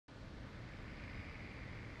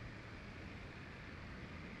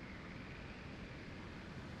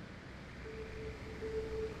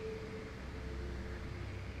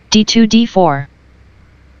d2 d4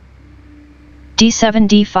 d7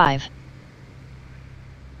 d5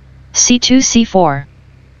 c2 c4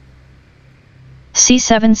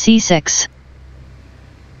 c7 c6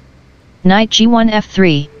 knight g1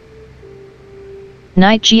 f3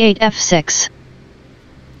 knight g8 f6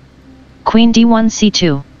 queen d1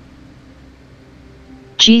 c2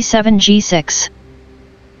 g7 g6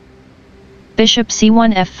 bishop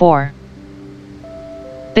c1 f4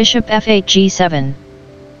 bishop f8 g7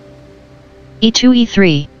 e2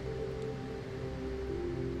 e3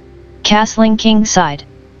 castling king side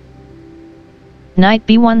knight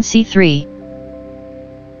b1 c3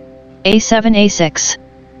 a7 a6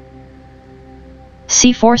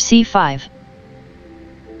 c4 c5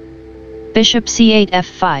 bishop c8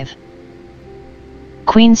 f5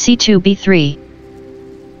 queen c2 b3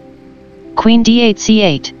 queen d8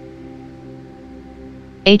 c8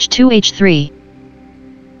 h2 h3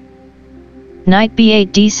 knight b8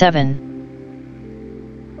 d7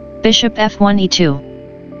 bishop f1 e2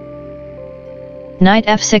 knight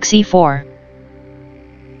f6 e4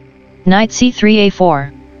 knight c3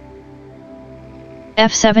 a4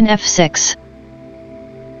 f7 f6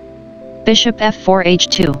 bishop f4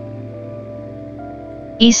 h2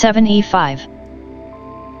 e7 e5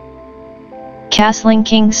 castling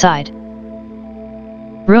king side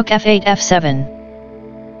rook f8 f7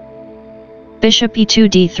 bishop e2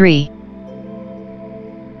 d3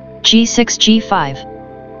 g6 g5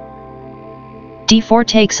 d4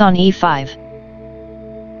 takes on e5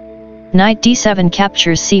 knight d7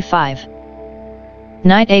 captures c5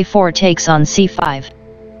 knight a4 takes on c5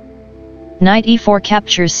 knight e4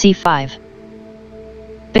 captures c5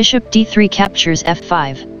 bishop d3 captures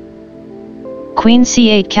f5 queen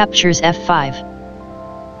c8 captures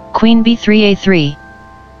f5 queen b3 a3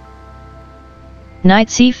 knight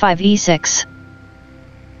c5 e6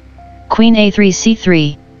 queen a3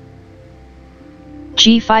 c3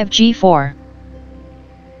 g5 g4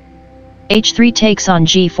 h3 takes on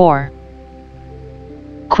g4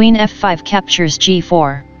 queen f5 captures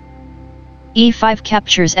g4 e5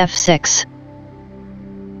 captures f6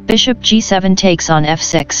 bishop g7 takes on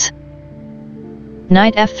f6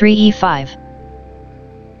 knight f3 e5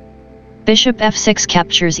 bishop f6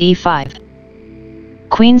 captures e5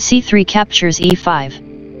 queen c3 captures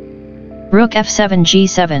e5 rook f7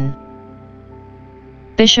 g7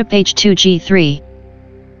 bishop h2 g3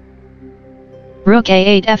 rook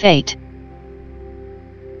a8 f8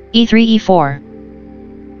 e3 e4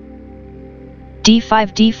 d5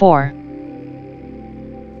 d4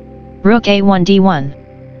 rook a1 d1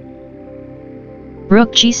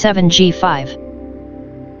 rook g7 g5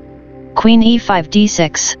 queen e5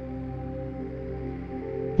 d6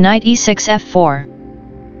 knight e6 f4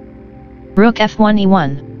 rook f1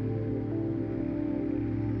 e1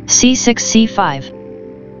 c6 c5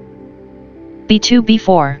 b2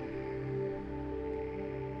 b4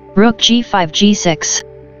 rook g5 g6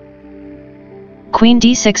 queen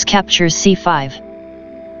d6 captures c5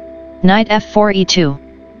 knight f4 e2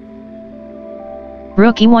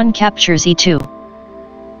 rook e1 captures e2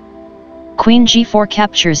 queen g4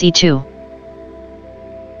 captures e2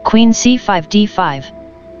 queen c5 d5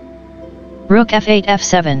 rook f8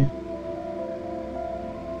 f7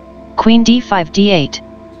 queen d5 d8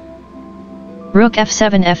 rook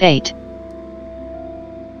f7 f8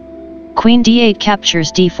 queen d8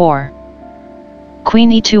 captures d4 queen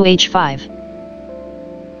e2 h5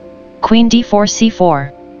 queen d4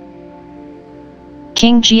 c4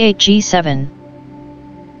 king g8 g7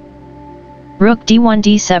 rook d1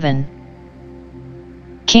 d7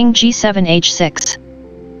 king g7 h6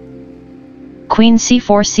 queen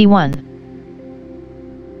c4 c1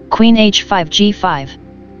 queen h5 g5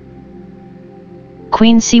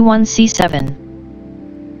 queen c1 c7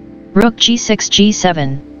 rook g6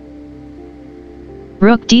 g7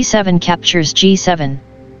 rook d7 captures g7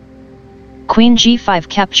 queen g5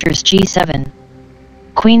 captures g7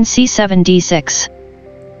 queen c7 d6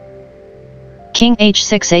 king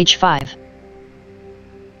h6 h5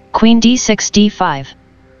 queen d6 d5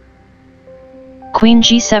 queen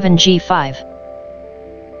g7 g5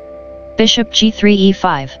 bishop g3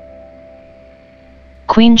 e5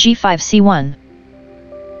 queen g5 c1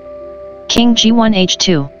 king g1 h2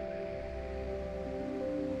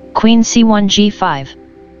 queen c1 g5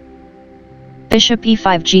 bishop e5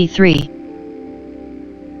 g3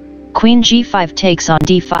 queen g5 takes on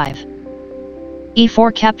d5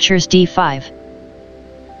 e4 captures d5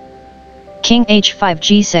 king h5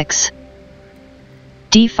 g6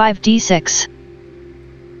 d5 d6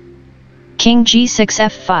 king g6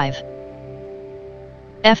 f5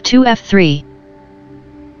 f2 f3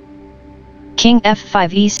 king f5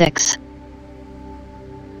 e6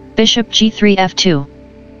 Bishop g3 f2.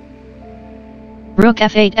 Rook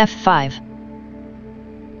f8 f5.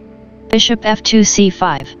 Bishop f2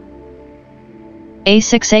 c5.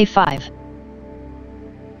 a6 a5.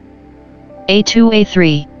 a2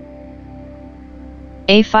 a3.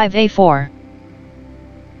 a5 a4.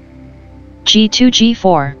 g2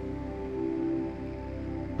 g4.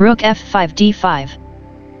 Rook f5 d5.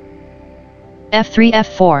 f3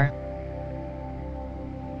 f4.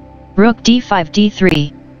 Rook d5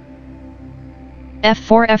 d3.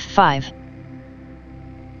 f4 f5.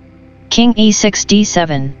 King e6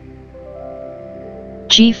 d7.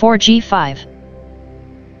 g4 g5.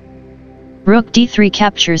 Rook d3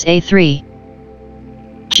 captures a3.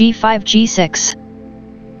 g5 g6.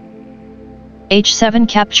 h7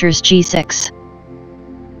 captures g6.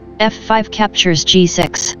 f5 captures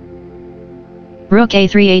g6. Rook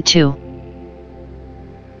a3 a2.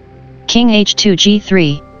 King h2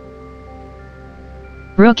 g3.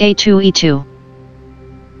 Rook a2 e2.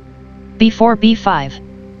 b4 b5.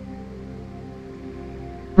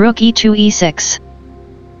 Rook e2 e6.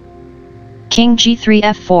 King g3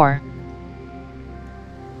 f4.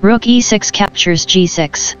 Rook e6 captures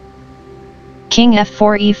g6. King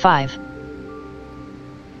f4 e5.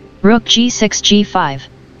 Rook g6 g5.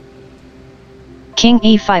 King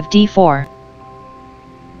e5 d4.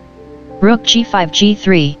 Rook g5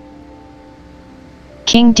 g3.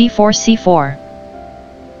 King d4 c4.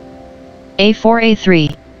 a4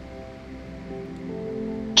 a3.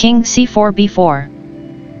 King c4 b4.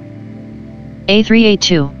 a3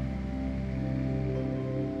 a2.